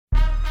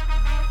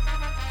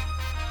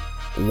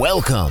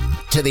Welcome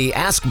to the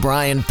Ask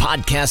Brian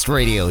podcast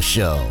radio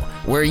show,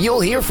 where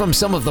you'll hear from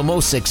some of the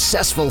most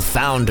successful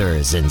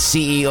founders and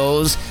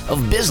CEOs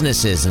of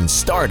businesses and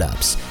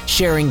startups,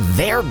 sharing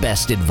their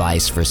best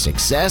advice for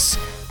success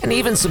and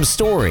even some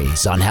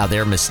stories on how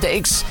their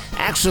mistakes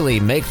actually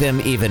make them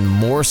even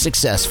more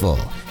successful.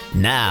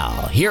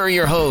 Now, here are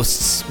your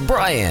hosts,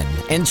 Brian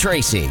and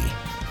Tracy.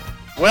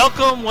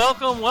 Welcome.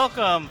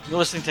 You're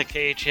listening to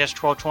KHS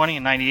 1220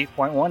 and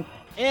 98.1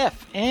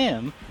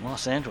 FM,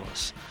 Los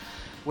Angeles.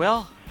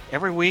 Well,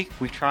 every week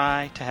we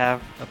try to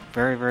have a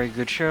very, very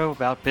good show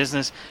about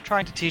business,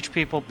 trying to teach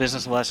people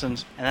business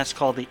lessons, and that's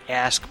called the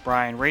Ask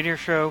Brian Radio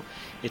Show.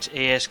 It's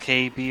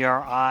ASKBRIEN.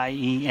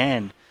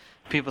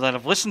 People that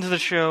have listened to the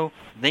show,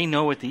 they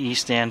know what the E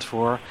stands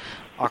for.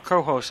 Our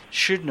co-host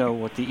should know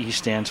what the E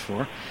stands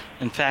for.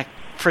 In fact,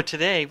 for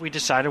today, we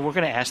decided we're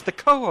going to ask the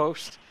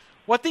co-host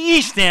what the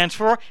E stands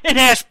for and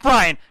ask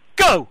Brian.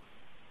 Go!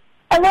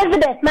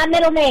 Elizabeth, my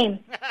middle name.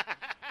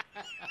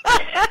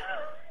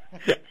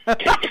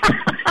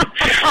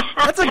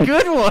 That's a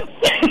good one.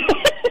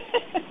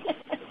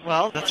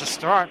 Well, that's a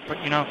start, but,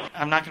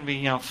 I'm not going to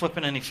be,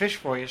 flipping any fish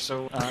for you,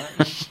 so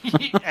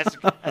as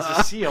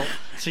a seal,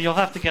 so you'll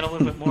have to get a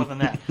little bit more than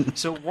that.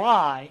 So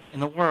why in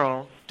the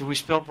world do we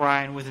spell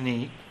Brian with an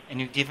E? And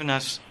you've given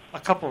us a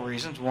couple of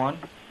reasons. One,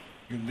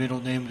 your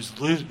middle name is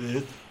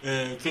Elizabeth.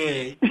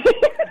 Okay.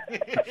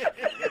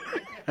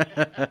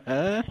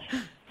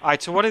 All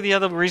right, so what are the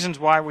other reasons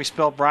why we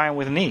spell Brian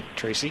with an E,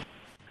 Tracy?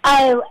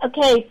 Oh,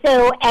 okay.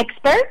 So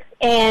experts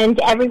and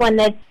everyone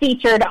that's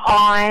featured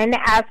on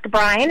Ask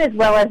Brian, as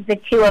well as the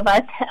two of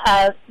us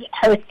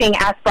hosting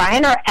Ask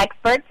Brian, are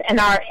experts in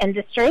our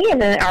industry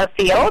and in our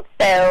field.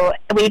 So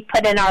we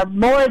put in our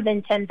more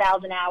than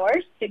 10,000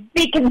 hours to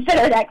be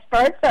considered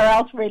experts, or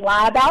else we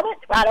lie about it.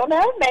 I don't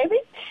know, maybe.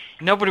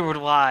 Nobody would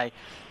lie.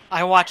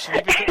 I watched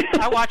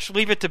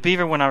Leave It to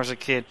Beaver when I was a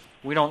kid.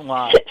 We don't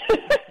lie.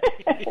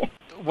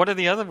 What are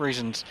the other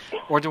reasons?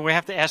 Or do we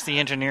have to ask the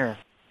engineer?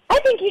 I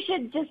think you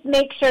should just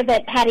make sure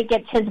that Patty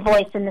gets his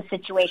voice in the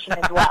situation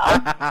as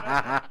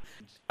well.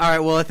 All right,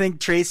 well, I think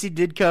Tracy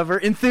did cover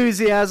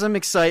enthusiasm,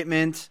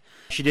 excitement.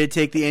 She did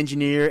take the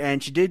engineer,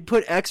 and she did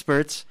put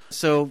experts.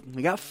 So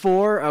we got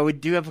 4. We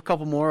do have a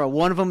couple more.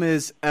 One of them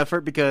is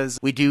effort, because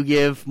we do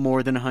give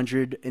more than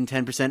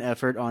 110%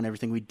 effort on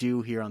everything we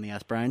do here on the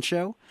Ask Brian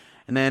show.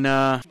 And then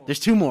there's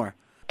 2 more.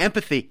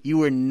 Empathy. You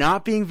were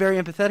not being very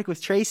empathetic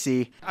with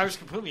Tracy. I was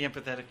completely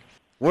empathetic.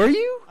 Were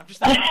you? I'm just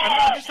not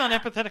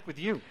empathetic with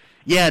you.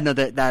 Yeah, no,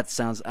 that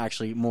sounds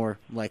actually more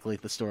likely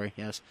the story,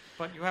 yes.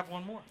 But you have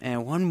one more.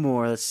 And one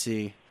more, let's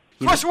see.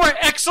 Of course, we're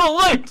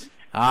excellent!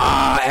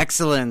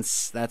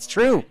 Excellence. That's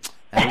true.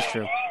 That is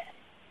true.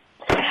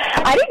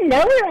 I didn't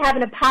know we were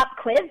having a pop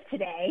quiz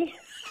today.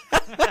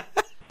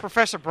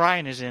 Professor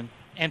Brian is in.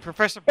 And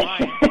Professor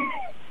Brian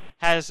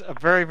has a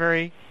very,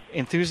 very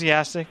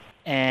enthusiastic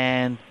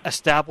and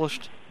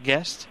established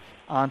guest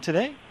on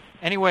today.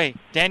 Anyway,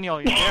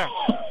 Daniel, you're there.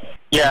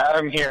 Yeah,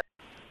 I'm here.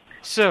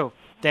 So,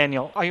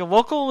 Daniel, are you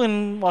local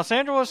in Los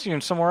Angeles? You're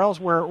in somewhere else?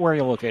 Where are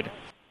you located?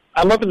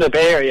 I'm up in the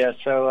Bay Area,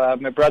 so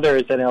my brother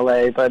is in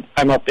L.A., but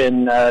I'm up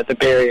in the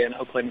Bay Area in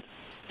Oakland.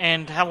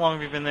 And how long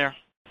have you been there?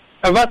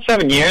 About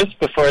 7 years.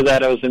 Before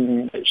that, I was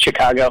in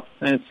Chicago,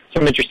 and it's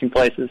some interesting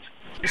places.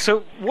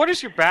 So what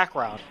is your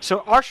background?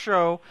 So our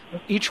show,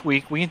 each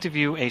week, we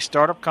interview a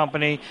startup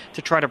company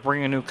to try to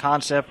bring a new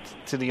concept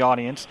to the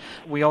audience.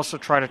 We also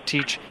try to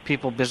teach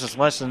people business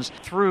lessons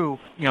through,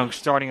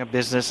 starting a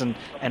business and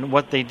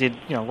what they did,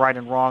 right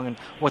and wrong, and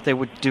what they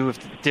would do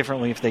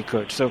differently if they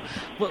could. So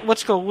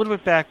let's go a little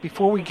bit back.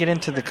 Before we get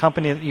into the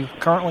company that you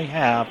currently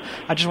have,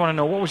 I just want to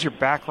know, what was your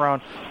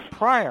background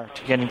prior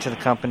to getting to the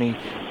company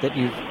that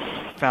you've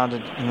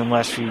founded in the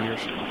last few years?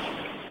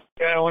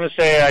 I want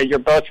to say you're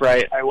both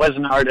right. I was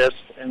an artist,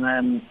 and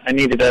then I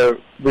needed a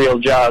real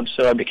job,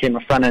 so I became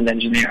a front-end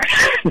engineer.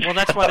 Well,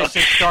 that's why they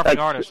say starving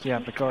artist. Yeah,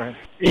 but go ahead.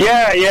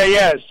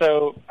 Yeah.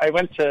 So I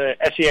went to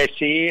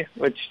SEIC,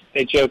 which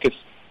they joke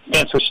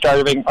stands for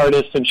Starving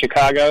Artists in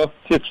Chicago.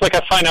 It's like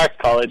a fine arts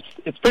college.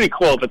 It's pretty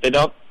cool, but they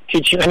don't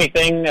teach you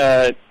anything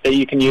that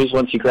you can use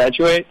once you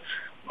graduate.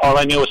 All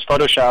I knew was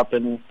Photoshop,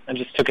 and I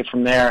just took it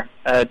from there.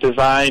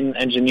 Design,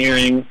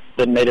 engineering,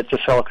 then made it to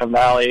Silicon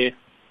Valley.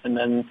 And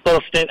then a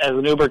little stint as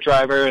an Uber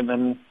driver, and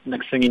then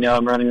next thing you know,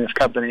 I'm running this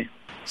company.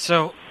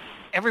 So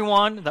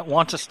everyone that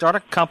wants to start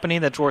a company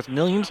that's worth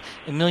millions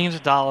and millions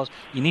of dollars,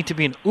 you need to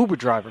be an Uber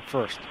driver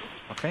first,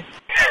 okay?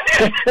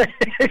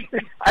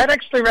 I'd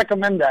actually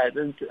recommend that,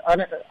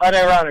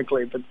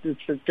 unironically, but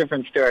it's a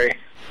different story.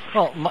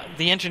 Well,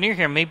 the engineer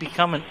here may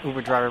become an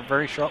Uber driver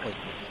very shortly.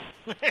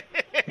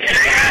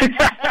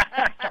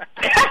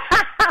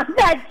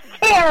 That's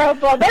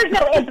terrible. There's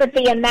no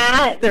empathy in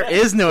that. There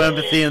is no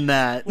empathy in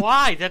that.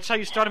 Why? That's how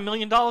you start $1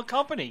 million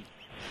company.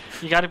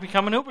 You got to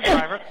become an Uber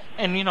driver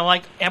and,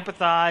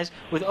 empathize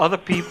with other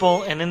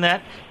people. And in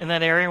that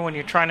area when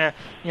you're trying to,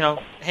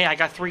 hey, I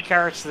got 3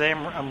 carrots today.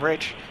 I'm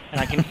rich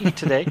and I can eat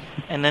today.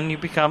 And then you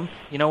become,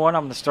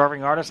 I'm the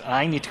starving artist and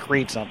I need to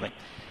create something.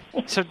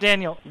 So,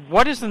 Daniel,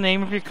 what is the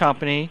name of your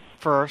company?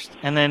 first,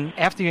 and then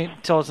after you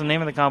tell us the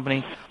name of the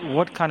company,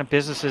 what kind of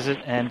business is it,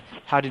 and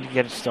how did you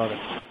get it started?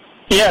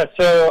 Yeah,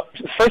 so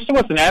first it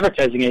was an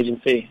advertising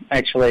agency,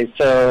 actually.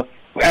 So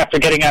after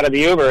getting out of the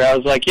Uber, I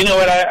was like, you know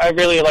what, I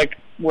really like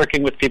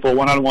working with people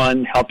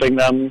one-on-one, helping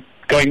them,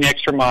 going the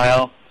extra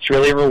mile. It's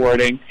really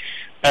rewarding.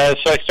 So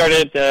I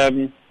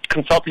started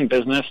consulting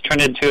business,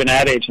 turned into an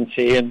ad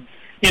agency, and,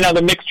 you know,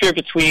 the mixture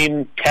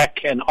between tech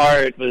and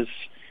art was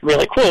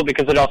really cool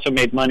because it also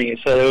made money.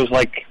 So it was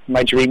like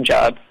my dream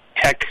job.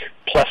 Tech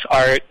plus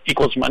art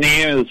equals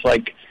money. It was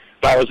like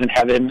I was in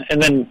heaven.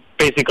 And then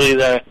basically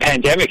the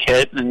pandemic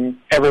hit, and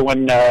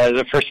everyone,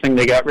 the first thing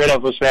they got rid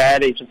of was the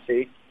ad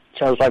agency.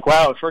 So I was like,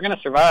 wow, if we're going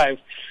to survive,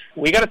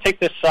 we got to take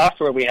this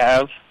software we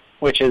have,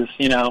 which is,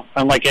 you know,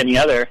 unlike any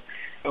other,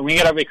 and we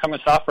got to become a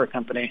software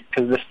company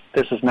because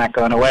this is not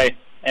going away.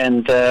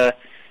 And,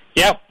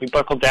 yeah, we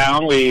buckled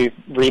down. We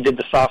redid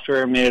the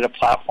software, made it a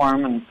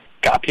platform, and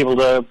got people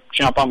to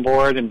jump on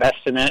board, invest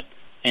in it,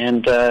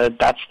 and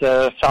that's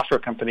the software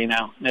company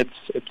now.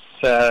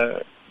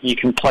 It's you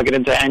can plug it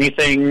into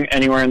anything,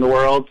 anywhere in the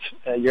world.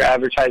 You're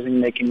advertising,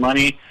 making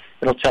money.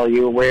 It'll tell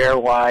you where,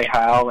 why,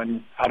 how,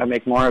 and how to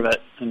make more of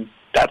it. And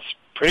that's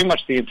pretty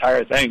much the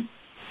entire thing.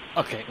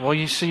 Okay, well,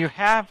 you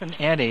have an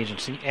ad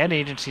agency. Ad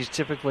agencies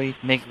typically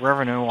make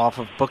revenue off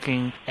of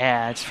booking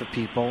ads for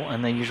people,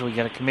 and they usually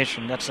get a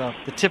commission. That's the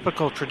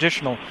typical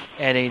traditional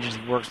ad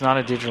agency works, not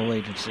a digital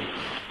agency.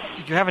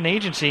 You have an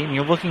agency, and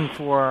you're looking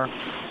for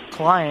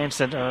clients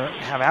that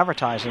have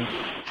advertising.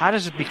 How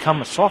does it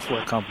become a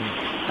software company?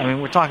 I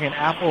mean, we're talking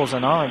apples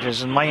and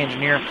oranges, and my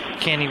engineer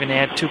can't even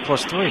add 2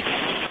 + 3.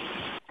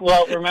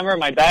 Well, remember,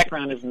 my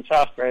background is in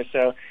software,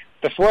 so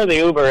before the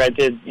Uber, I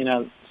did,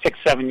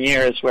 6-7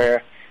 years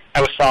where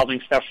I was solving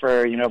stuff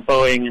for,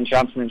 Boeing and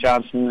Johnson &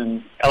 Johnson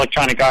and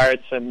Electronic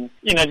Arts and,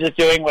 just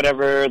doing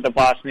whatever the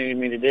boss needed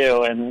me to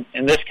do. And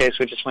in this case,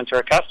 we just went to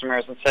our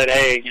customers and said,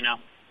 hey,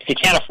 if you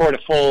can't afford a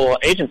full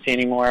agency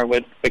anymore,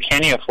 what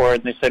can you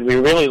afford? And they said, we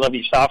really love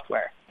your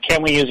software.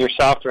 Can we use your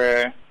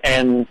software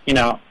and,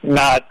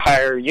 not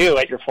hire you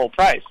at your full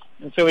price?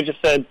 And so we just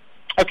said,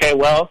 okay,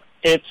 well,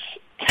 it's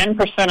 10%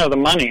 of the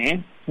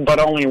money, but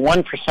only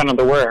 1% of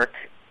the work.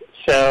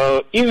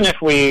 So even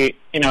if we,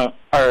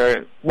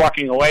 are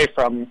walking away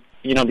from,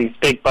 these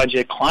big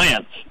budget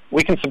clients,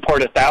 we can support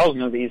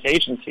 1,000 of these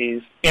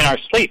agencies in our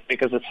sleep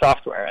because it's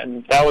software.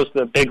 And that was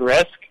the big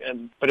risk,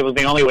 but it was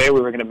the only way we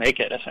were going to make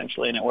it,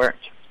 essentially, and it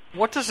worked.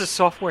 What does the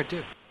software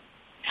do?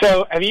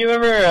 So have you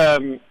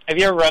ever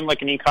run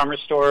like an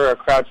e-commerce store or a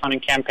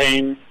crowdfunding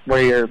campaign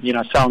where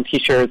you're, selling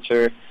T-shirts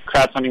or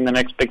crowdfunding the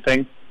next big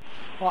thing?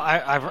 Well,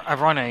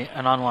 I've run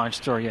an online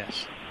store,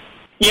 yes.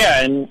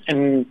 Yeah,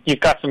 and you've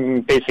got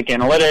some basic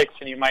analytics,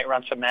 and you might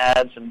run some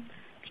ads, and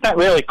it's not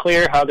really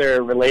clear how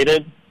they're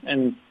related,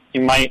 and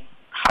you might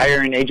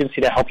hire an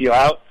agency to help you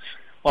out.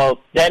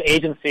 Well, that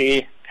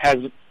agency has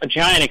a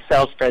giant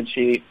Excel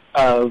spreadsheet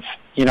of,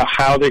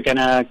 how they're going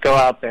to go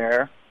out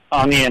there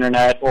on the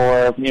internet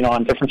or,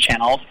 on different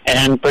channels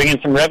and bring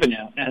in some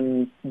revenue.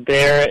 And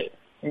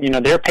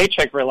their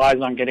paycheck relies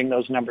on getting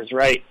those numbers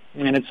right.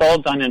 And it's all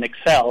done in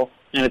Excel,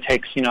 and it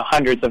takes,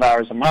 hundreds of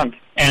hours a month.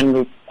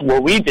 And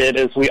what we did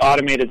is we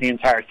automated the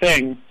entire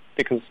thing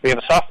because we have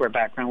a software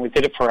background. We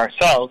did it for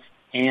ourselves.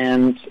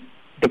 And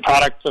the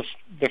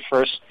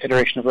first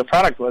iteration of the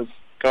product was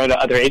going to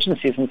other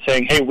agencies and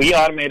saying, hey, we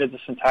automated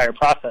this entire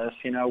process,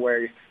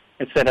 where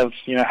instead of,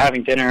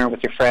 having dinner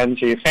with your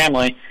friends or your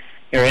family,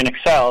 you're in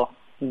Excel.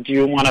 Do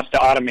you want us to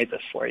automate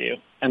this for you?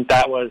 And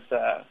that was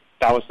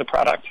the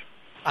product.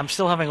 I'm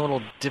still having a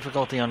little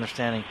difficulty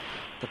understanding.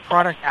 The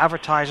product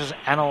advertises,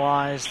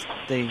 analyze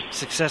the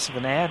success of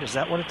an ad. Is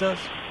that what it does?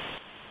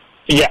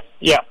 Yeah.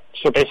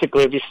 So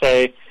basically, if you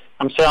say,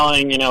 I'm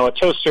selling, a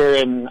toaster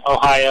in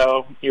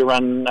Ohio, you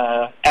run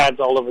ads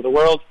all over the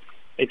world.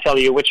 They tell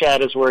you which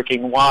ad is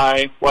working,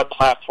 why, what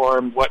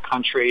platform, what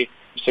country,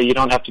 so you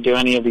don't have to do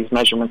any of these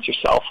measurements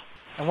yourself.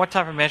 And what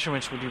type of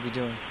measurements would you be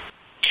doing?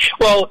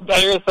 Well,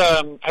 there's,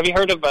 have you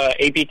heard of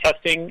A/B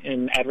testing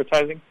in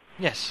advertising?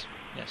 Yes.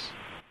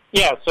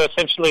 Yeah, so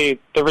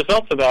essentially the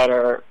results of that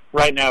are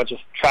right now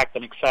just tracked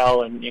in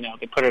Excel, and,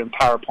 they put it in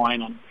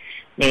PowerPoint, and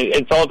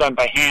it's all done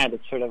by hand.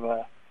 It's sort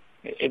of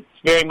it's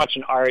very much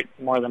an art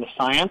more than a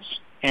science,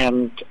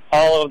 and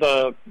all of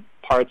the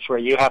parts where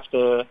you have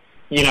to,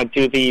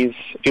 do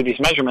these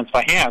measurements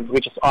by hand, we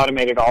just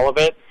automated all of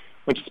it,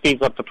 which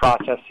speeds up the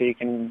process so you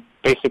can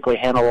basically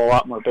handle a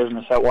lot more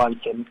business at once,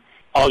 and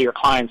all your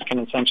clients can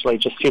essentially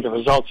just see the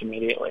results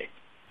immediately.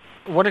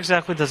 What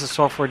exactly does the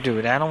software do?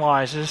 It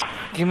analyzes.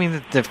 Give me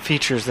the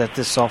features that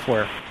this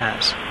software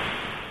has.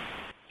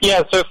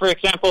 Yeah, so for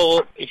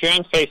example, if you're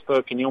on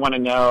Facebook and you want to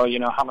know,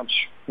 how much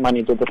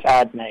money did this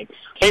ad make,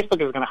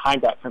 Facebook is going to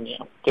hide that from you.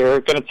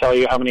 They're going to tell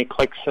you how many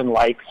clicks and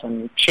likes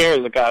and shares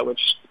it got, which,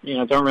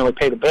 don't really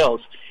pay the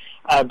bills.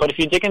 But if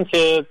you dig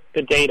into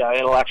the data,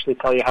 it'll actually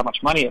tell you how much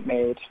money it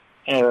made,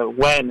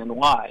 when and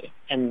why.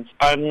 And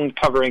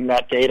uncovering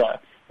that data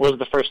was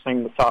the first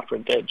thing the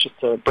software did, just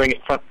to bring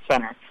it front and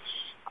center.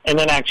 And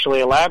then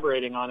actually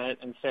elaborating on it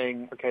and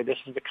saying, okay, this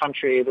is the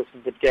country, this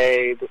is the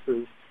day, this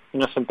is,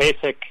 some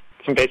basic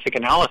some basic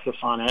analysis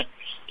on it,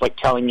 like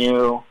telling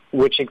you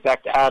which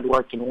exact ad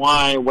worked and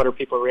why, what are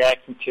people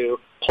reacting to,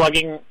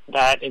 plugging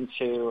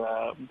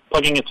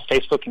into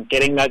Facebook and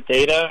getting that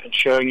data and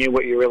showing you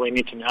what you really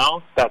need to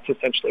know. That's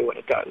essentially what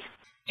it does.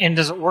 And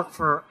does it work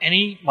for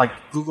any, like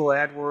Google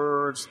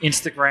AdWords,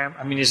 Instagram?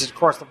 I mean, is it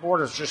across the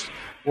board, or is it just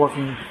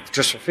working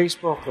just for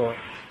Facebook, or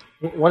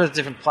what are the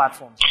different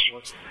platforms it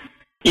works for?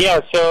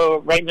 Yeah, so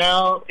right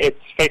now it's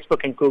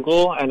Facebook and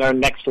Google, and our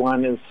next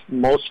one is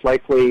most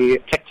likely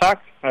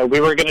TikTok.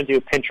 We were going to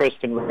do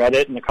Pinterest and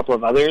Reddit and a couple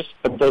of others,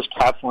 but those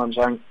platforms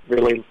aren't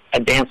really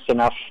advanced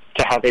enough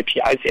to have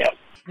APIs yet.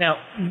 Now,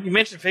 you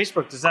mentioned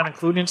Facebook. Does that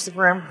include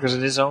Instagram, because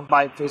it is owned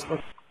by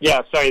Facebook?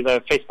 Yeah, sorry,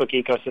 the Facebook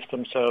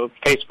ecosystem. So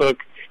Facebook,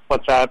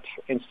 WhatsApp,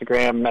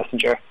 Instagram,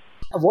 Messenger.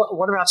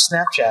 What about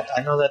Snapchat?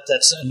 I know that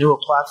that's a newer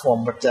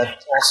platform, but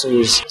that also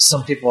is,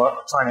 some people are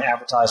trying to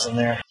advertise on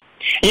there.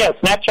 Yeah,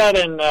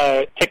 Snapchat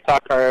and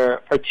TikTok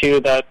are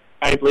two that,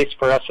 at least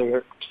for us,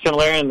 are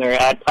similar in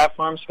their ad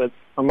platforms, but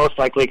we're most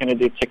likely going to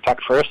do TikTok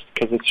first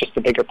because it's just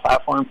a bigger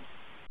platform.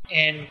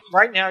 And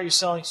right now you're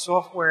selling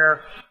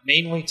software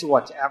mainly to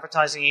what? To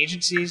advertising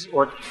agencies,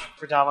 or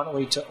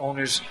predominantly to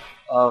owners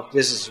of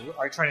businesses?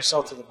 Are you trying to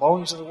sell to the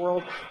Boeings of the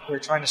world, or are you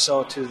trying to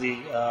sell to the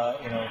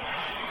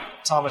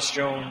Thomas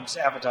Jones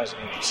advertising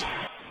agency?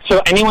 So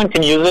anyone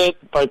can use it,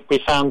 but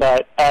we found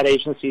that ad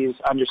agencies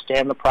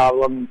understand the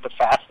problem the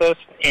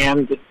fastest,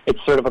 and it's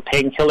sort of a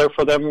painkiller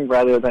for them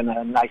rather than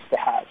a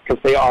nice-to-have, because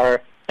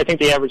I think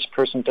the average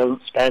person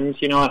doesn't spend,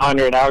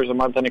 100 hours a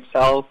month on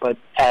Excel, but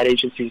ad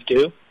agencies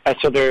do.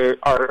 So there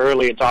are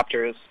early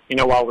adopters,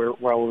 while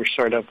we're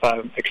sort of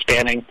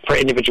expanding for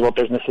individual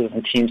businesses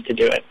and teams to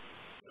do it.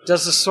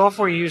 Does the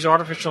software use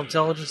artificial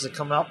intelligence to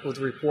come up with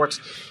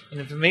reports and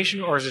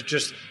information, or is it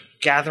just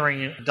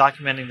gathering and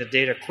documenting the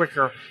data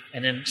quicker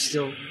and then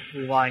still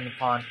relying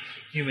upon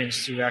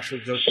humans to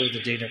actually go through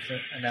the data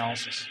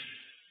analysis?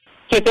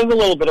 So it does a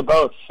little bit of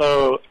both.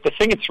 So the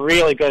thing it's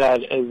really good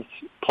at is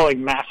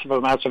pulling massive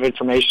amounts of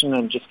information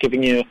and just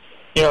giving you,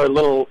 a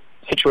little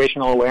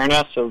situational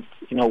awareness of,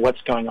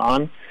 what's going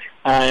on.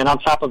 And on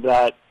top of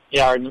that,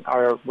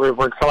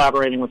 we're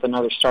collaborating with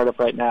another startup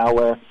right now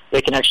where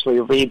they can actually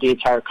read the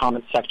entire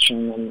comment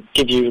section and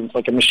give you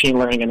like a machine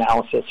learning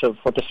analysis of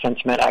what the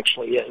sentiment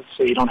actually is.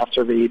 So you don't have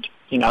to read,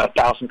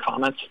 1,000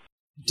 comments.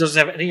 Does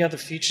it have any other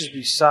features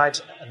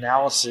besides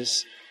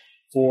analysis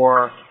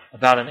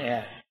about an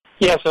ad?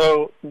 Yeah,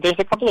 so there's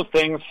a couple of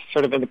things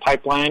sort of in the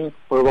pipeline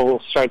where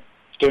we'll start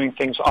doing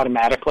things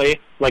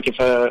automatically. Like if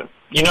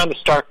in the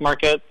stock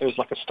market, there's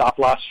like a stop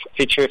loss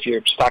feature if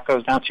your stock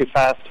goes down too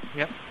fast.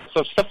 Yep.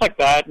 So stuff like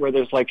that, where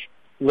there's like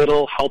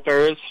little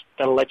helpers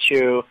that'll let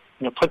you,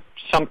 put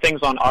some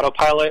things on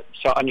autopilot,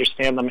 so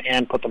understand them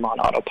and put them on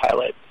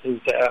autopilot is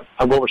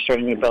what we're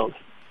starting to build.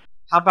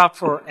 How about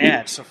for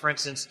ads? So, for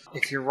instance,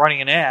 if you're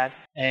running an ad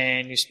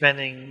and you're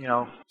spending,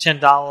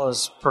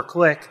 $10 per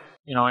click,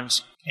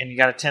 and you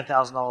got a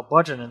 $10,000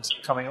 budget and it's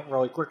coming up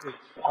really quickly,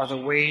 are there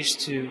ways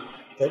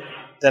that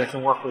it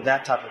can work with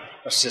that type of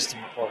a system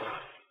or program?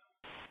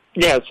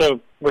 Yeah, so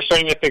we're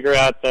starting to figure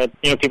out that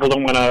people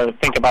don't want to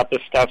think about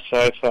this stuff.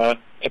 So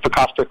if a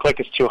cost per click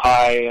is too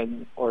high,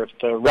 or if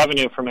the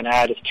revenue from an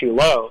ad is too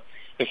low,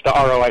 if the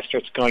ROI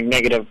starts going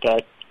negative,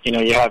 that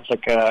you have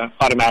like a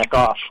automatic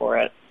off for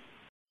it.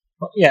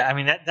 Well, yeah, I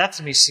mean that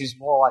to me seems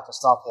more like a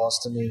stop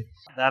loss to me.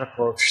 That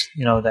approach,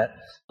 that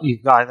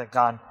you've either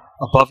gone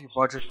above your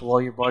budget, below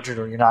your budget,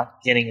 or you're not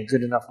getting a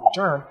good enough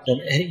return, then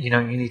you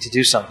need to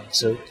do something.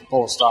 So to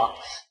pull a stop.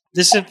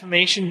 This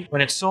information,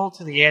 when it's sold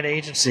to the ad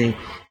agency,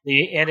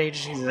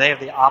 do they have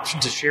the option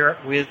to share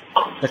it with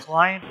the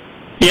client?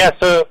 Yeah,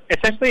 so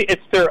essentially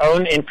it's their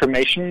own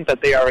information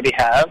that they already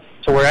have.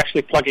 So we're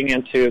actually plugging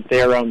into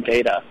their own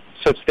data.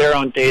 So it's their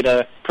own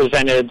data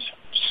presented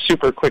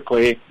super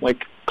quickly,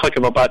 like click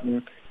of a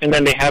button. And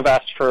then they have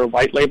asked for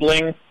white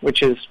labeling,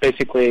 which is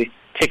basically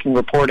taking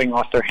reporting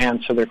off their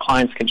hands so their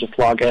clients can just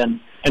log in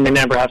and they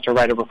never have to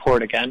write a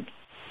report again.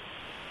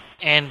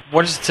 And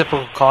what is the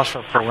typical cost for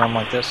a program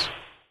like this?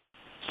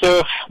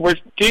 So we're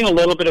doing a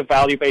little bit of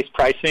value-based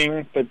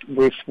pricing, but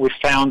we've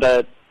found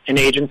that an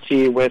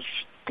agency with,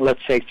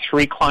 let's say,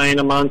 3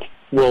 clients a month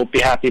will be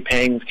happy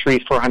paying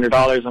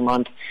 $300-400 a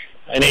month.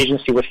 An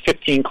agency with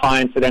 15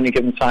 clients at any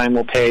given time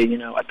will pay,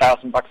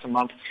 $1,000 a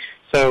month.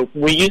 So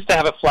we used to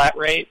have a flat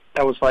rate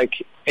that was like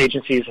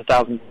agencies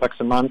 $1,000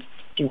 a month,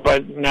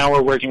 but now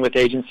we're working with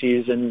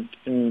agencies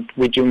and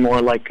we do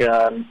more like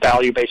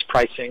value-based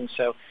pricing.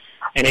 So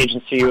an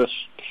agency with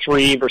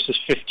 3 versus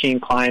 15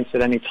 clients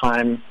at any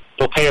time,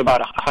 they'll pay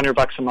about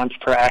 $100 a month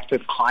per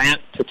active client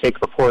to take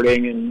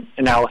reporting and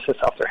analysis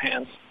off their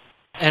hands.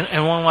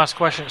 And one last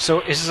question.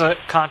 So is this a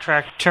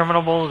contract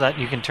terminable that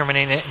you can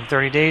terminate it in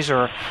 30 days,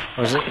 or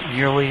is it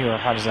yearly, or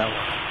how does that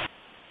work?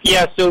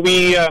 Yeah, so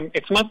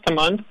it's month to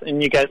month,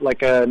 and you get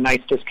like a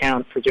nice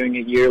discount for doing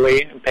it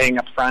yearly and paying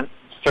up front,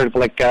 sort of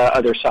like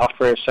other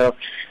software. So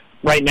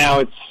right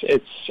now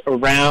it's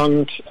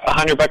around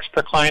 $100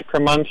 per client per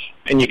month,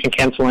 and you can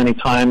cancel any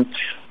time.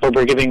 But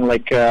we're giving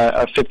like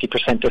a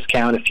 50%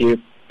 discount if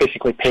you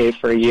basically pay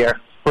for a year.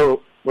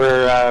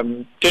 We're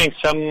doing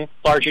some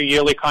larger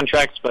yearly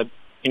contracts, but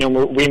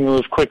we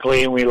move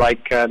quickly, and we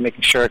like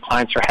making sure our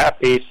clients are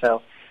happy.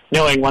 So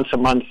knowing once a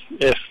month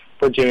if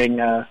we're doing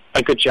a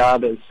good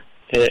job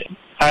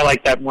I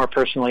like that more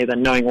personally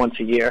than knowing once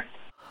a year.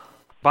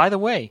 By the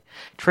way,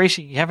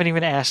 Tracy, you haven't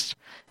even asked,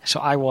 so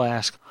I will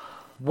ask,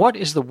 what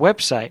is the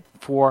website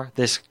for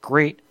this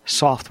great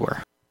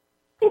software?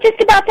 I'm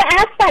just about to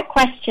ask that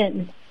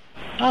question.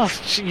 Oh,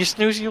 you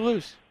snooze, you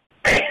lose.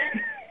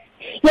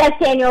 Yes,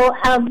 Daniel.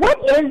 What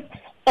is,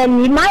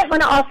 and you might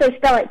want to also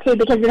spell it too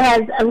because it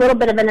has a little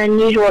bit of an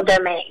unusual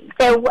domain.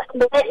 So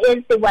what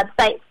is the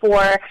website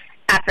for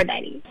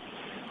Aphrodite?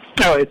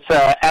 Oh, it's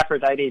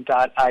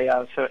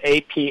Aphrodite.io, so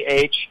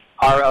APHRODITE.io.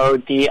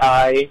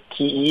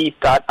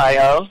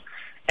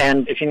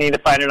 And if you need to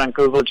find it on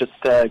Google, just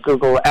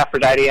Google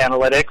Aphrodite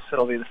Analytics.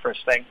 It'll be the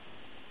first thing.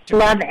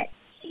 Love it.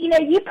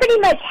 You pretty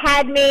much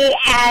had me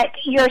at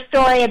your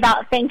story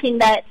about thinking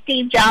that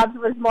Steve Jobs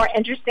was more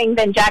interesting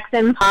than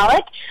Jackson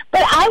Pollock.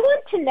 But I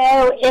want to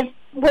know if,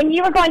 when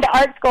you were going to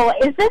art school,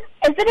 is it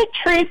a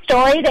true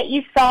story that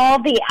you saw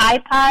the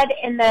iPod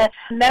in the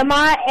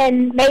MoMA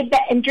and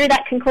drew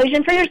that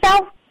conclusion for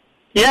yourself?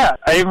 Yeah,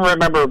 I even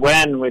remember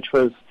when, which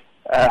was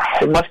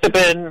it must have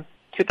been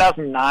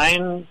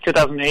 2009,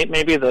 2008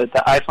 maybe. The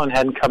iPhone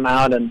hadn't come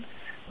out, and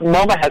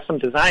MoMA has some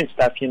design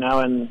stuff, and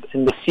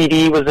the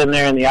CD was in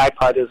there and the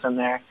iPod is in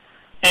there.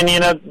 And,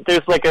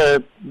 there's like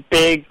a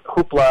big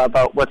hoopla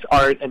about what's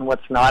art and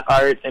what's not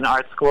art in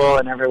art school,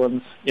 and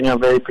everyone's,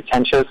 very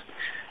pretentious.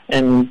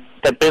 And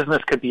that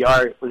business could be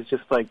art was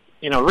just like,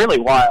 really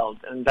wild.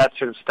 And that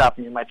sort of stopped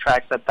me in my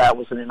tracks that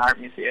wasn't an art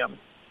museum.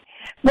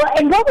 Well,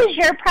 and what was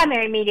your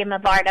primary medium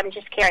of art? I'm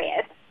just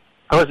curious.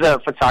 I was a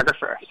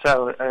photographer.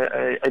 So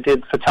I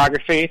did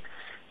photography,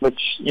 which,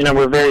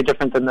 we're very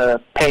different than the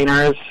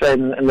painters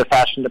and the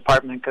fashion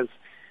department because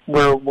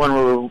we're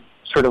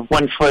sort of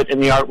 1 foot in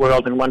the art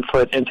world and 1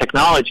 foot in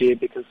technology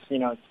because,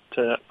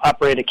 to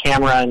operate a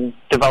camera and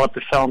develop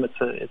the film,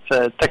 it's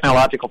a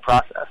technological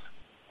process.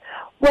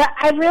 Well,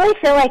 I really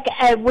feel like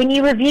when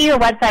you review your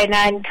website, and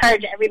I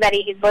encourage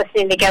everybody who's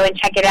listening to go and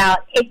check it out,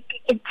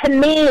 to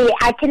me,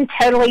 I can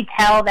totally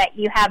tell that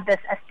you have this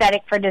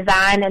aesthetic for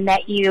design and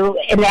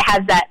it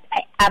has that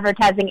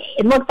advertising.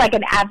 It looks like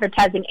an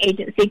advertising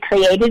agency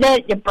created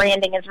it. Your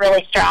branding is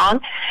really strong.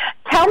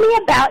 Tell me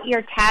about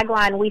your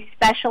tagline, "We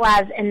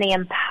specialize in the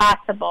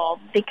impossible,"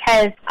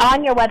 because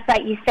on your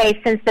website you say,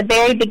 since the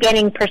very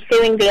beginning,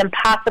 pursuing the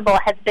impossible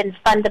has been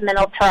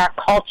fundamental to our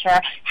culture.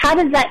 How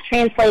does that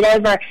translate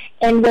over?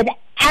 And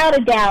without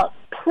a doubt,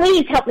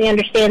 please help me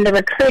understand the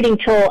recruiting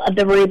tool of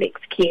the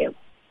Rubik's Cube.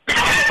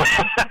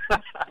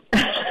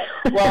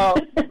 Well,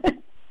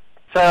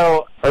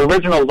 so our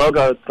original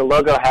logo, the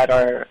logo had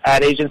our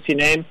ad agency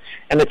name,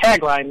 and the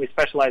tagline, "We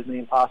specialize in the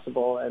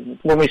impossible." And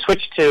when we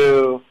switched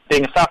to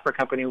being a software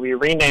company, we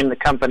renamed the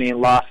company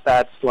and lost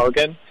that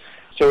slogan.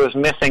 So it was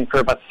missing for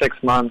about 6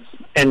 months.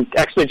 And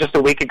actually just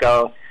a week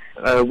ago,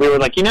 we were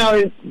like,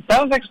 that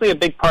was actually a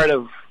big part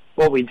of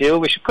what we do.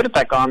 We should put it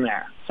back on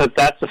there. So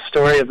that's the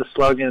story of the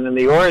slogan. And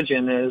the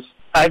origin is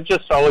I've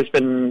just always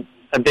been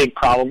a big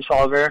problem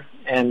solver,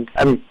 and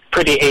I'm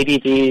pretty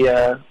ADD,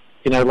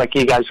 like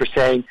you guys were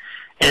saying.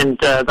 And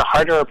the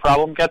harder a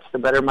problem gets, the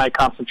better my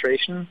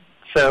concentration.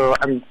 So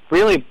I'm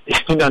really,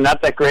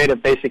 not that great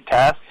at basic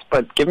tasks,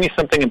 but give me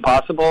something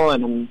impossible,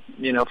 and I'm,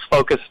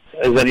 focused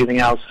as anything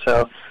else.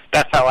 So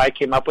that's how I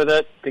came up with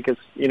it, because,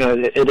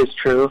 it is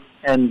true.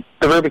 And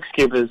the Rubik's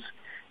Cube is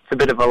a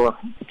bit of a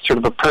sort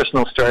of a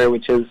personal story,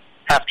 which is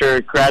after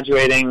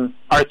graduating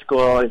art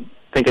school, I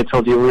think I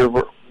told you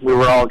we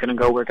were all going to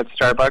go work at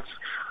Starbucks.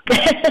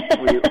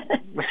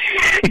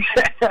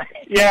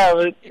 Yeah,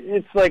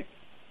 it's like,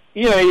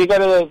 you go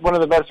to one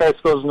of the best art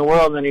schools in the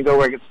world, and then you go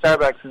work at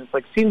Starbucks, and it's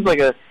like, seems like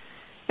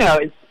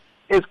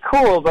it's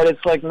cool, but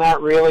it's like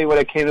not really what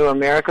I came to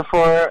America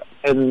for.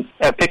 And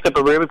I picked up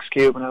a Rubik's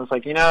Cube, and I was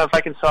like, if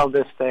I can solve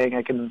this thing,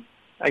 I can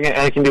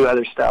do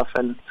other stuff.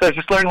 And so I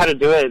just learned how to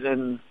do it,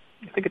 and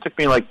I think it took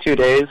me like 2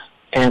 days.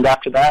 And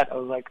after that, I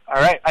was like, all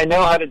right, I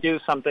know how to do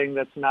something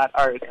that's not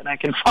art, and I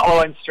can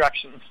follow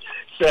instructions.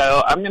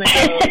 So I'm going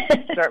to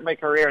go start my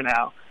career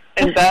now.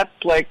 And that's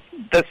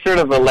sort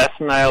of a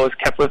lesson I always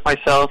kept with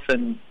myself,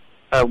 and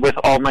with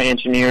all my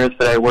engineers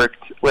that I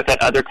worked with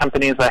at other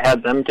companies, I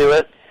had them do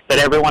it. That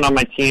everyone on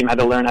my team had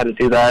to learn how to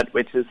do that,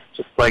 which is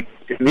just like,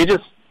 if you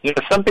just,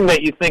 something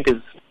that you think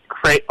is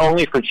great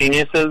only for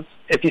geniuses,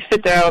 if you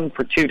sit down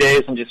for 2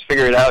 days and just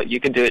figure it out, you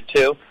can do it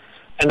too.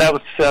 And that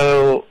was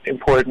so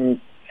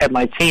important at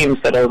my teams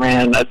that I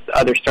ran at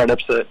other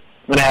startups. That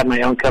when I had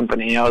my own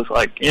company, I was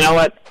like, you know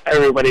what,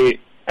 everybody's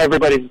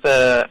going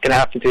to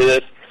have to do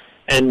this.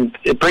 And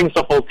it brings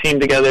the whole team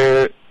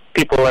together.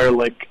 People are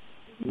like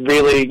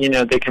really,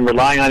 they can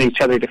rely on each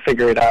other to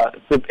figure it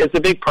out. It's a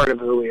big part of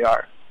who we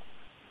are.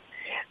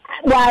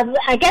 Well,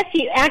 I guess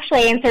you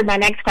actually answered my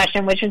next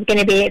question, which was going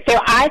to be, so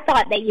I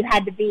thought that you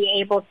had to be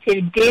able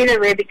to do the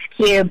Rubik's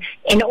Cube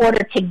in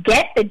order to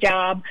get the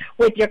job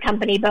with your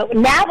company. But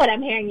now what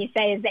I'm hearing you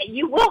say is that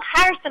you will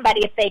hire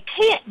somebody if they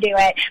can't do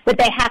it, but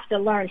they have to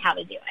learn how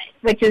to do it,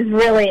 which is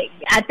really,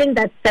 I think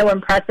that's so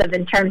impressive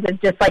in terms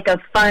of just like a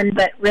fun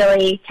but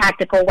really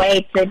tactical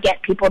way to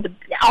get people to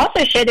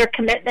also show their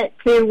commitment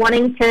to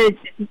wanting to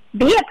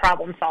be a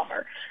problem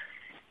solver.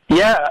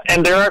 Yeah,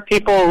 and there are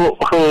people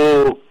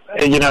who,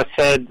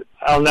 said,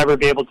 I'll never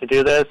be able to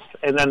do this.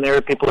 And then there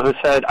are people who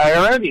said, I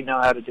already know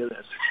how to do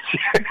this.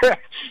 So,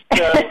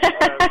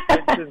 for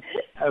instance,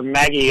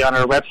 Maggie on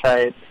our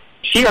website,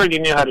 she already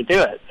knew how to do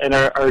it. And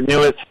our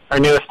newest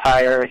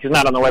hire, he's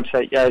not on the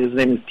website yet, his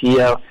name is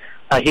Dio.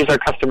 He's our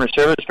customer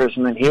service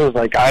person, and he was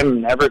like,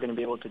 I'm never going to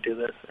be able to do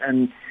this.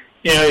 And,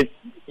 I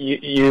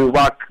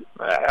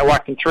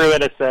walked him through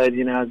it. I said,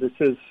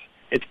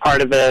 it's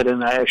part of it,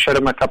 and I showed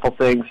him a couple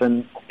things,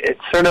 and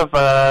it's sort of,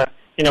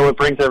 what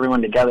brings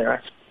everyone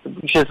together,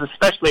 which is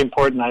especially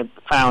important, I've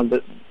found,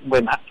 that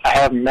when I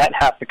haven't met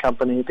half the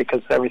company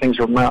because everything's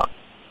remote.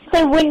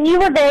 So when you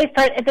were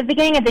at the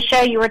beginning of the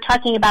show, you were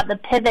talking about the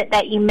pivot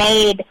that you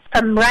made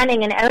from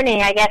running and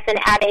owning, I guess, an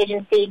ad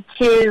agency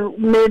to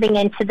moving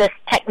into this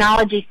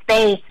technology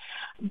space.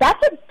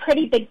 That's a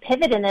pretty big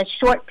pivot in a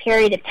short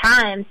period of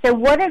time. So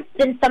what have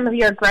been some of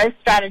your growth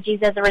strategies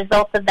as a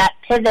result of that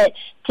pivot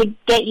to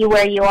get you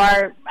where you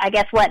are, I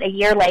guess, a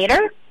year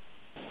later?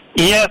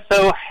 Yeah,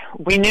 so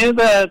we knew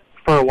that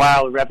for a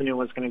while revenue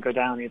was going to go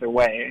down either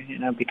way,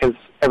 because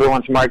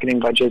everyone's marketing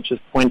budget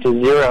just went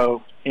to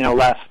zero,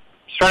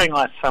 starting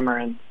last summer,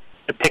 and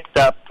it picked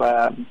up,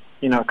 a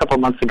couple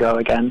months ago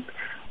again.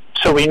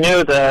 So we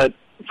knew that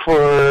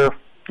for,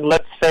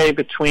 let's say,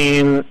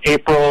 between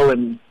April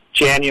and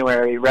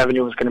January,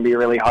 revenue was going to be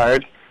really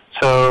hard.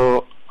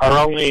 So our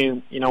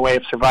only, way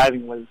of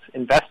surviving was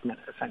investment,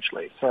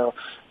 essentially. So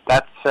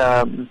that's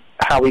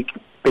how we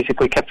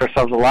basically kept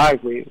ourselves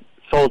alive. We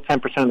sold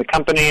 10% of the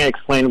company,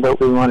 explained what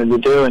we wanted to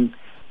do, and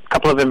a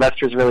couple of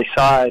investors really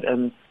saw it.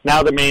 And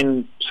now the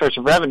main source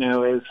of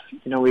revenue is,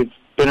 we've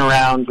been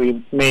around,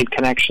 we've made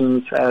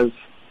connections as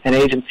an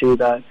agency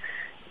that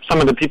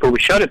some of the people we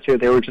showed it to,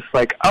 they were just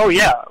like, oh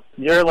yeah,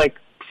 your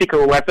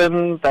secret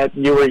weapon that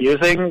you were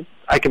using,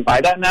 I can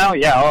buy that now?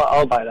 Yeah,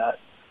 I'll buy that.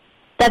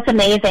 That's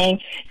amazing.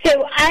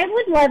 So I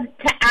would love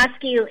to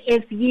ask you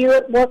if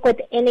you work with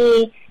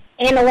any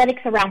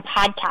analytics around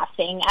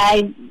podcasting.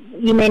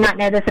 You may not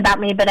know this about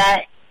me, but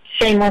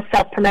shameless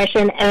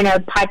self-promotion, own a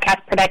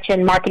podcast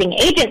production marketing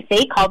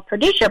agency called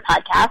Produce Your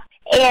Podcast.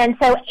 And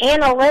so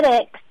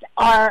analytics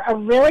are a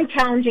really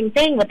challenging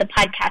thing with the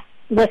podcast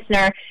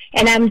listener.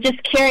 And I'm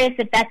just curious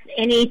if that's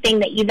anything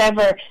that you've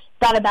ever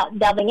thought about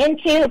delving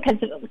into, because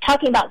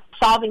talking about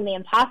solving the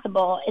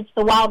impossible, it's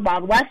the wild,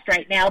 wild west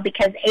right now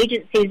because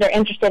agencies are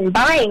interested in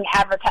buying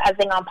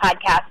advertising on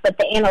podcasts, but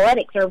the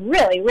analytics are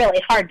really,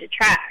 really hard to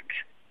track.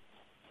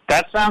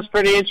 That sounds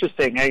pretty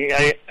interesting.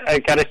 I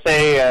got to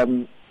say,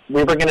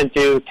 we were going to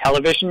do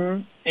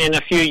television in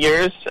a few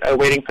years,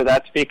 waiting for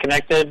that to be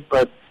connected,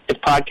 but if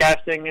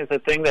podcasting is a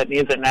thing that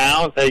needs it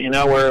now, that,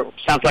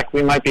 sounds like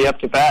we might be up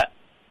to bat.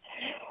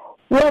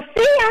 Well,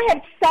 see, I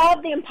have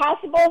solved the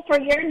impossible for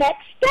your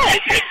next step.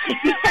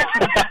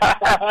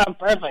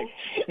 Perfect.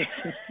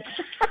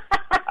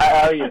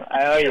 I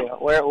owe you.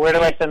 Where do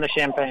I send the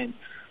champagne?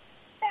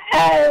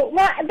 Well,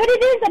 but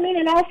it is,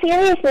 in all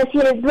seriousness,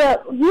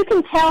 you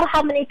can tell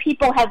how many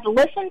people have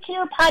listened to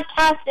your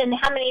podcast and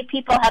how many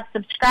people have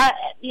subscribed,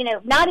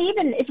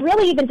 it's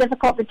really even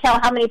difficult to tell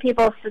how many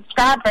people have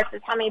subscribed versus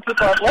how many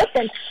people have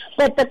listened.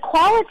 But the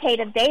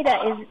qualitative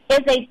data is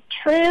a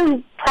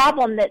true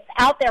problem that's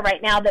out there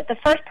right now, that the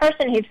first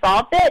person who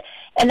solved it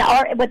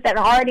with an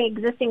already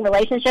existing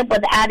relationship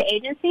with ad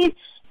agencies,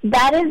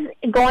 that is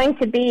going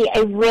to be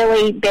a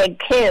really big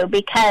coup,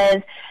 because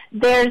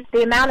there's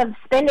the amount of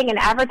spending in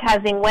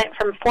advertising went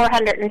from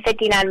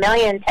 $459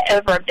 million to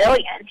over $1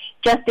 billion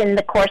just in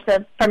the course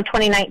of from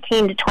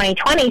 2019 to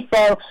 2020.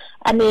 So,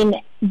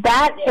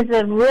 that is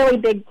a really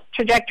big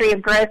trajectory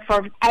of growth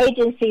for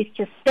agencies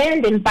to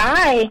spend and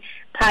buy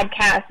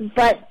podcasts.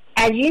 But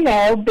as you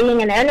know,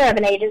 being an owner of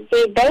an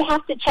agency, they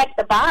have to check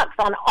the box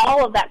on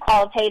all of that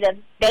qualitative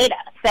data.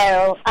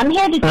 So I'm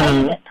here to tell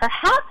you that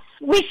perhaps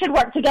we should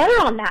work together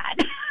on that.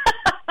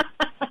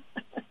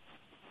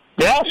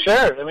 Yeah,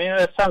 sure.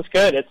 That sounds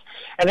good.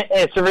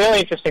 It's a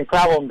really interesting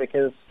problem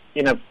because,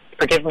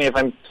 forgive me if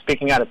I'm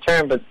speaking out of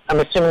turn, but I'm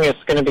assuming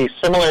it's going to be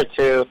similar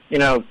to,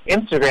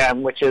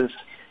 Instagram, which is,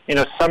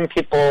 some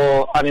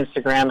people on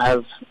Instagram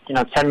have,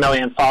 10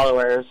 million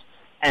followers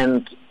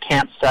and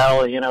can't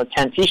sell,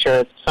 10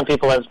 T-shirts. Some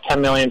people have 10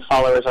 million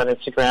followers on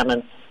Instagram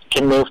and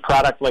can move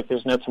product like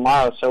there's no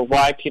tomorrow. So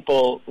why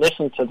people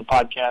listen to the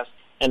podcast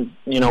and,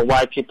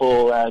 why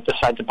people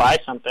decide to buy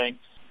something,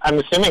 I'm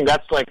assuming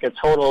that's like a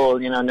total,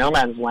 no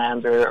man's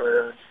land,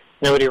 or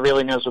nobody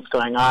really knows what's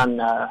going on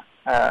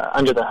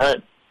under the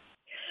hood.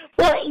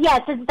 Well,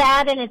 yes, it's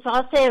that, and it's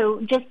also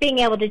just being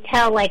able to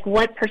tell, like,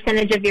 what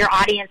percentage of your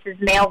audience is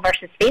male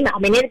versus female. I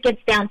mean, it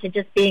gets down to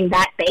just being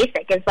that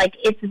basic. It's like,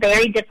 it's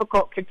very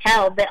difficult to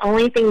tell. The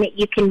only thing that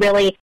you can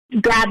really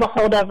grab a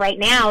hold of right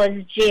now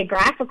is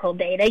geographical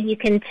data. You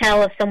can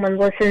tell if someone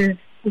listens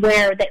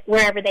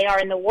wherever they are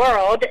in the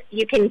world.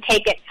 You can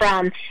take it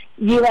from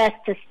U.S.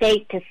 to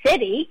state to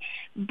city,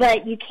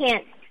 but you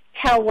can't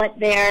tell what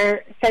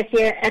their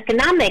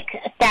socioeconomic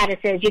status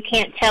is. You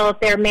can't tell if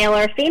they're male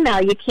or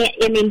female. You can't,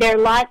 I mean, there are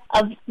lots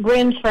of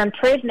rooms for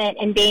improvement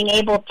in being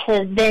able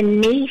to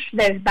then niche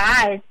those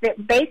buys.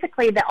 That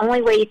basically the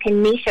only way you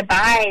can niche a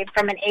buy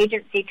from an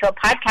agency to a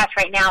podcast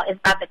right now is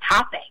by the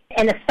topic.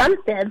 An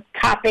assumptive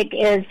topic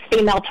is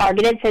female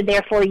targeted, so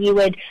therefore you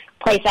would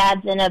place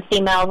ads in a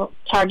female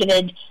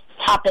targeted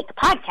topic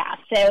podcast.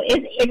 So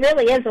it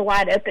really is a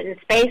wide open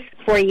space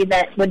for you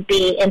that would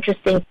be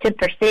interesting to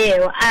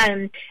pursue.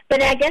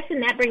 But I guess,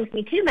 and that brings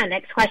me to my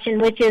next question,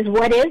 which is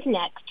what is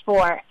next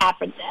for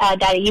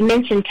Aphrodite? You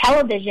mentioned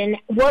television.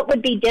 What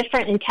would be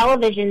different in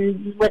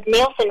television with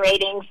Nielsen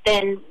ratings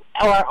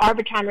or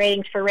Arbitron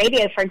ratings for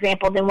radio, for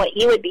example, than what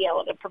you would be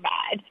able to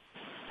provide?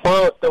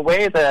 Well, the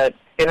way that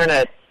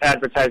internet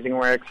advertising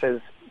works is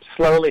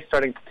slowly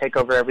starting to take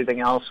over everything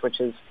else, which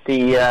is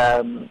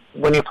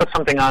when you put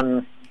something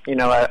on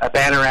a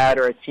banner ad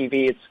or a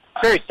TV, it's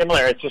very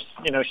similar. It's just,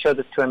 show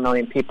this to 1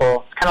 million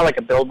people. It's kind of like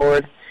a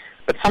billboard.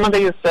 But some of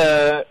these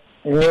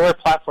newer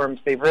platforms,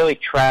 they really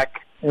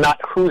track not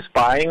who's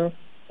buying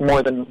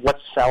more than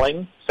what's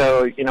selling.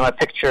 So, a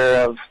picture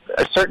of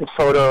a certain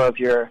photo of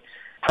your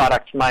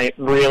product might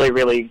really,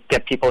 really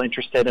get people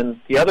interested, and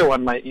the other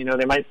one might,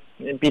 they might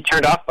be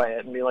turned off by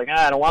it and be like,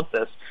 I don't want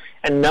this.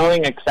 And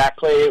knowing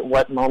exactly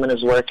what moment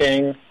is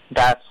working,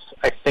 that's,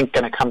 I think,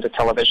 going to come to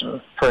television,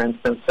 for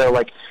instance. So,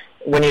 like,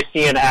 when you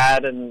see an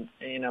ad and,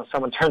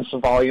 someone turns the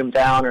volume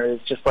down or is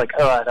just like,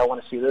 I don't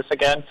want to see this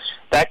again,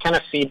 that kind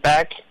of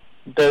feedback,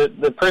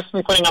 the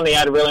person putting on the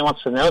ad really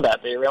wants to know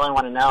that. They really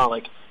want to know,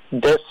 like,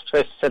 this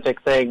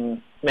specific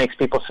thing makes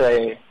people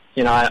say,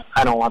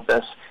 I don't want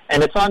this.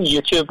 And it's on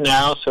YouTube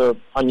now, so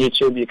on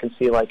YouTube you can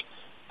see, like,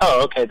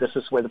 okay, this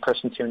is where the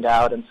person tuned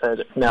out and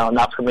said, no,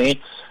 not for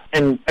me.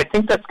 And I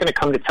think that's going to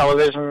come to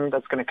television.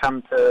 That's going to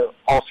come to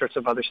all sorts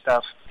of other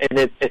stuff. And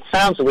it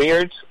sounds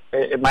weird.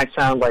 It might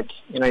sound like,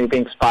 you're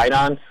being spied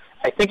on.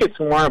 I think it's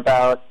more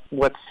about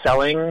what's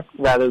selling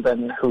rather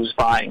than who's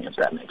buying, if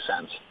that makes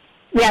sense.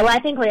 Yeah, well, I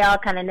think we all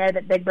kind of know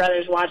that Big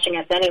Brother's watching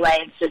us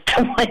anyway. It's just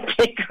a one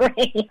big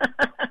ring.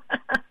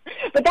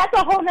 But that's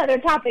a whole other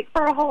topic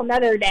for a whole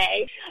other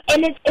day.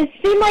 And it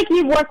seemed like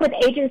you work with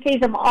agencies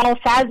of all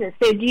sizes.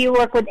 So do you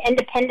work with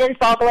independents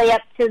all the way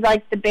up to,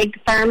 like, the big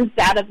firms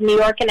out of New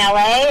York and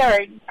L.A.,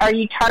 or are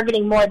you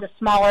targeting more the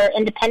smaller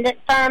independent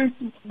firms?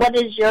 What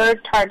is your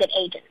target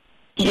agent?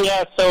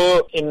 Yeah,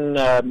 so in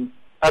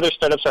other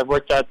startups I've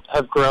worked at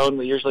have grown.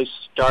 We usually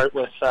start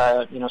with,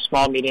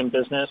 small, medium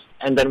business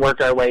and then work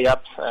our way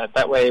up.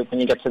 That way, when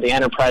you get to the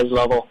enterprise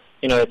level,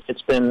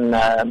 it's been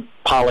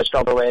polished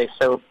all the way.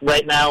 So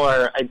right now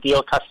our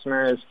ideal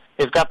customer is,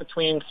 they've got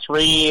between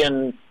 3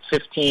 and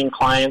 15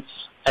 clients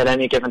at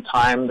any given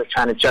time. They're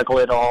trying to juggle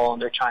it all,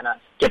 and they're trying to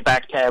get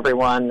back to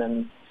everyone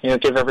and,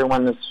 give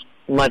everyone as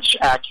much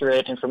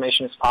accurate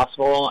information as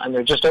possible, and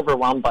they're just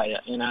overwhelmed by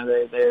it.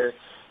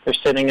 They're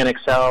sitting in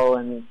Excel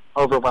and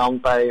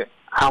overwhelmed by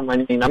how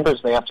many numbers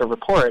they have to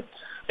report.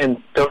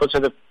 And those are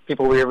the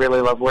people we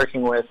really love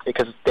working with,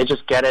 because they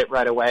just get it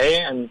right away,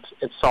 and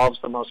it solves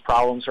the most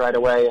problems right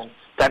away. And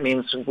that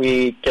means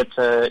we get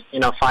to,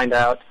 find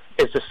out,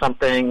 is this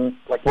something,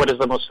 like, what is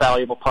the most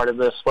valuable part of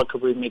this? What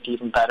could we make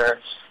even better?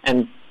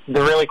 And the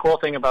really cool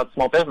thing about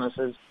small business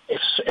is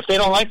if they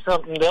don't like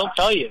something, they'll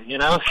tell you,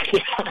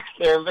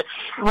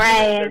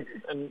 Right.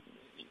 And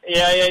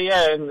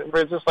yeah. And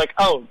we're just like,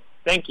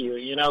 thank you,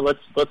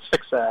 let's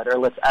fix that, or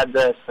let's add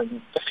this,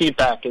 and the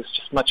feedback is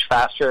just much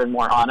faster and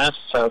more honest,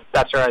 so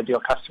that's our ideal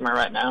customer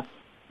right now.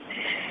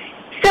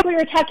 So we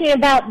were talking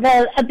about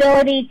the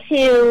ability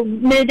to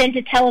move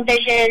into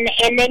television,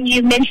 and then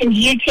you mentioned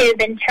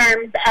YouTube in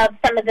terms of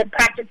some of the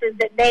practices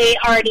that they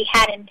already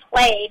had in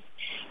place.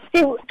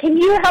 So can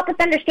you help us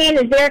understand,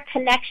 is there a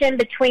connection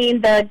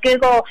between the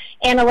Google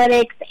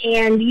Analytics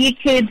and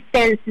YouTube,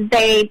 since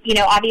they,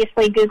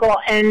 obviously Google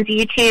owns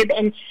YouTube,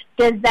 and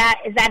is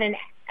that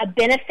a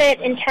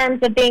benefit in terms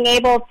of being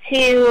able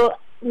to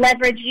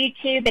leverage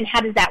YouTube, and how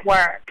does that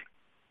work?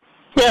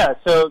 Yeah,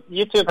 so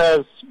YouTube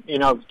has,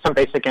 some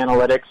basic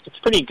analytics. It's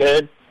pretty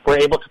good. We're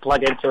able to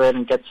plug into it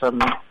and get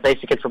some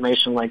basic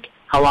information, like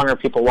how long are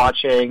people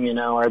watching,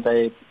 are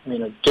they,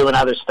 doing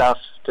other stuff?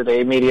 Do they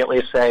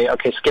immediately say,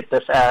 okay, skip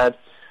this ad?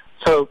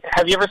 So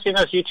have you ever seen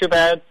those YouTube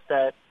ads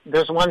that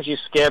there's ones you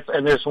skip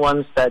and there's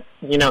ones that,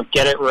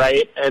 get it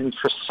right, and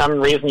for some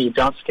reason you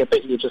don't skip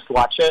it, you just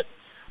watch it?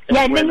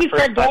 Yeah, and then you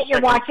forget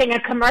you're watching a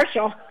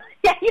commercial.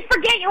 Yeah, you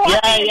forget you're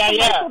watching a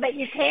commercial, but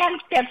you can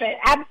skip it.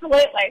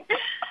 Absolutely.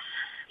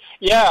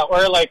 Yeah, or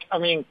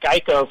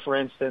Geico, for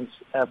instance.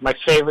 My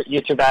favorite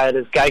YouTube ad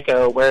is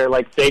Geico, where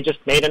they just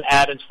made an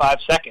ad in 5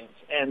 seconds,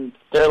 and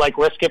they're like,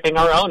 we're skipping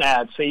our own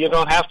ads, so you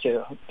don't have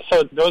to.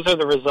 So those are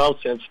the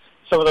results of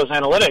some of those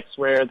analytics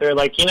where they're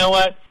like, you know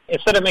what,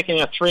 instead of making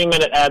a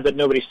 3-minute ad that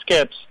nobody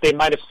skips, they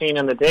might have seen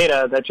in the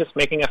data that just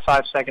making a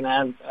 5-second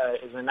ad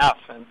is enough.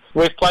 And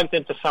we've plugged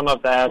into some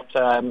of that,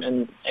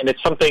 and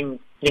it's something,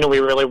 we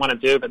really want to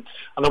do. But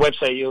on the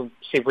website, you'll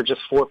see we're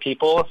just 4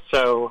 people,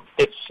 so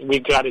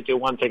we've got to do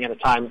one thing at a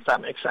time, if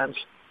that makes sense.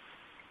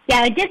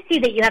 Yeah, I did see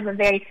that you have a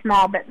very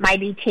small but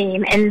mighty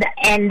team, and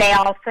they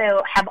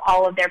also have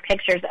all of their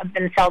pictures of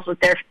themselves with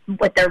their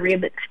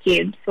Rubik's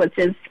cubes, which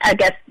is, I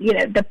guess,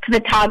 the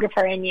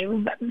photographer in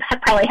you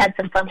probably had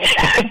some fun with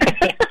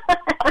that.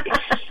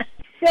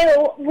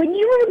 So when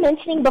you were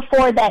mentioning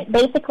before that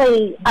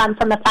basically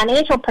from a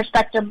financial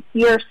perspective,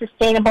 you're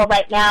sustainable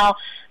right now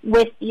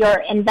with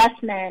your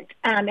investment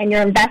and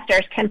your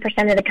investors,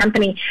 10% of the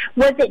company,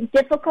 was it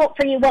difficult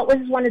for you? What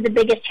was one of the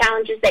biggest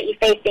challenges that you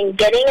faced in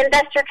getting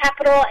investor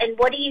capital? And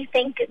what do you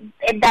think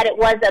that it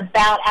was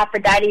about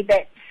Aphrodite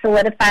that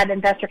solidified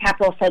investor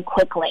capital so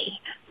quickly?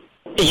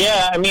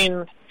 Yeah, I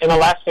mean, in the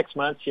last 6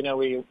 months,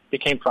 we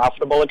became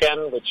profitable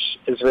again, which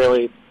is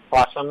really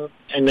awesome.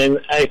 And then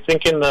I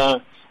think in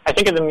the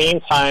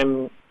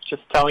meantime,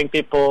 just telling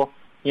people,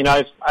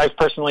 I've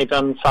personally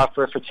done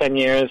software for 10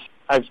 years.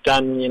 I've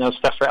done,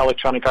 stuff for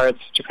Electronic Arts,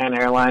 Japan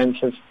Airlines.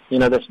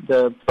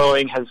 The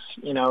Boeing has,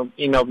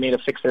 emailed me to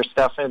fix their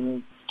stuff.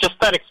 And just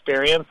that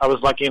experience, I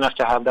was lucky enough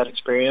to have that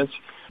experience.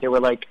 They were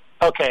like,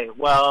 okay,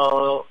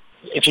 well,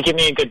 if you give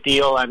me a good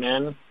deal, I'm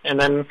in. And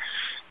then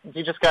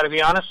you just got to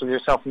be honest with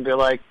yourself and be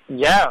like,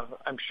 yeah,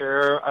 I'm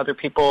sure other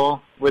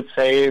people would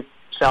say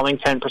selling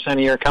 10% of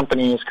your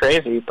company is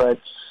crazy, but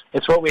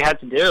it's what we had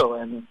to do,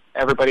 and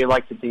everybody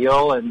liked the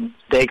deal, and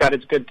they got a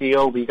good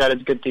deal, we got a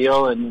good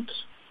deal, and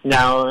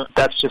now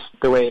that's just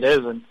the way it is.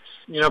 And,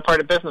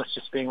 part of business,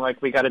 just being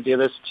like, we got to do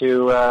this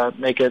to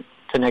make it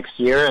to next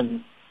year,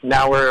 and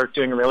now we're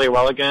doing really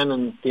well again,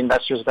 and the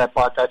investors that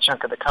bought that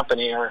chunk of the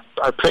company are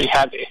pretty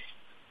happy.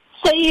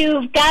 So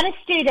you've got a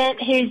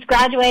student who's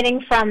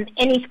graduating from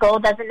any school,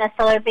 doesn't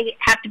necessarily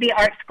have to be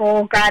art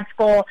school, grad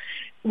school,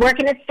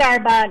 working at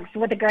Starbucks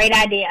with a great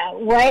idea.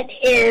 What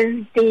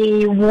is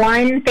the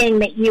one thing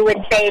that you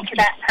would say to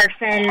that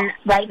person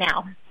right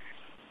now?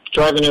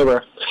 Drive an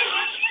Uber.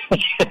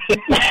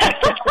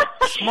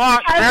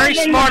 Smart, very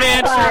smart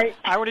answer.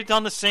 I would have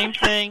done the same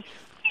thing.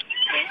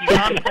 He's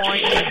on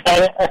point.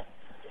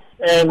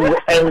 Here's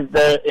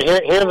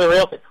the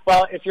real thing.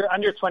 Well, if you're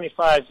under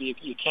 25,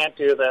 you can't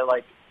do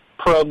the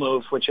pro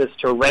move, which is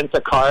to rent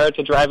a car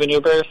to drive an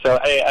Uber. So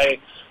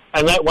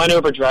I met one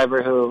Uber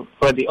driver who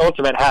had the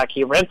ultimate hack.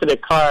 He rented a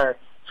car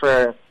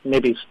for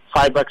maybe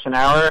 $5 an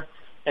hour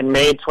and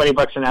made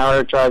 $20 an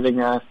hour driving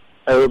a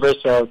Uber.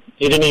 So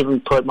he didn't even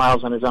put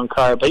miles on his own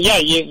car. But yeah,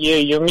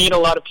 you meet a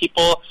lot of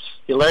people.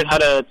 You learn how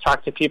to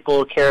talk to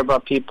people, care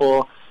about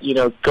people.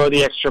 Go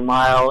the extra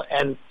mile.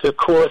 And the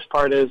coolest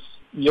part is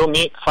you'll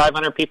meet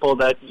 500 people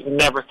that you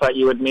never thought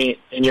you would meet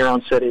in your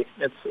own city.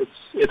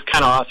 It's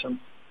kind of awesome.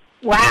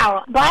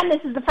 Wow. Brian, this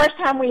is the first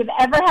time we've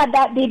ever had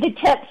that be the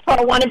tips for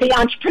a wannabe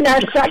entrepreneur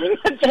starting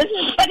a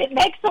business, but it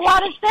makes a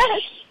lot of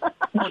sense.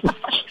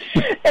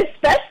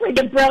 Especially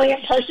the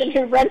brilliant person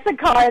who rents a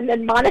car and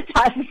then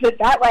monetizes it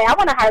that way. I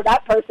want to hire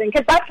that person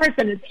because that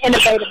person is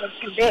innovative as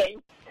can be.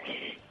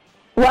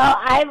 Well,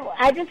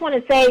 I just want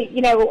to say,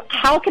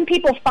 how can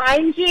people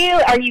find you?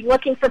 Are you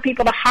looking for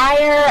people to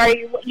hire? Are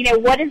you,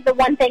 what is the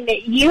one thing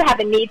that you have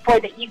a need for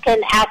that you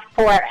can ask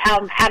for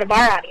out of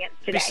our audience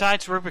today?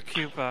 Besides Rubik's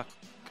Cube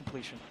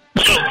completion.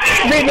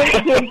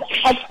 Rubik's Cube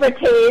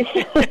expertise.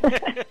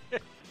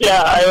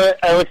 Yeah,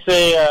 I would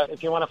say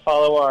if you want to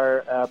follow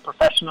our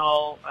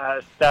professional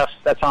stuff,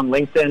 that's on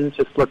LinkedIn.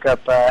 Just look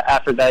up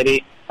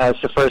Aphrodite. It's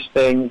the first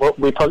thing.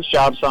 We post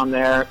jobs on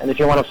there. And if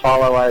you want to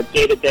follow our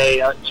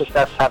day-to-day, just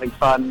us having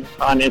fun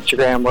on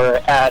Instagram,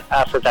 we're at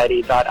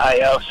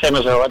Aphrodite.io, same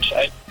as our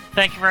website.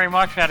 Thank you very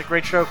much. We had a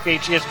great show,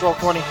 KGS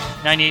 1220,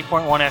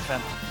 98.1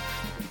 FM.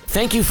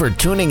 Thank you for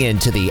tuning in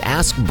to the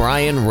Ask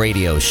Brian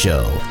radio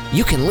show.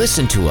 You can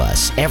listen to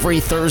us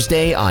every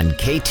Thursday on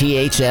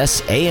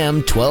KTHS AM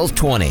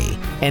 1220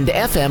 and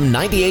FM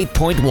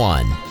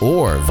 98.1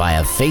 or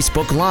via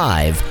Facebook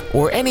Live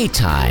or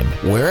anytime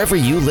wherever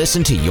you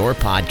listen to your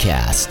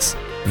podcasts.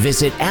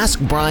 Visit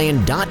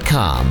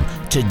AskBrian.com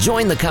to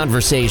join the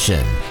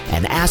conversation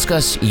and ask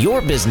us your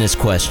business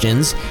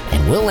questions,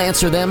 and we'll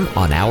answer them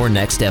on our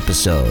next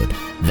episode.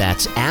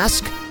 That's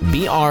AskBrian.com.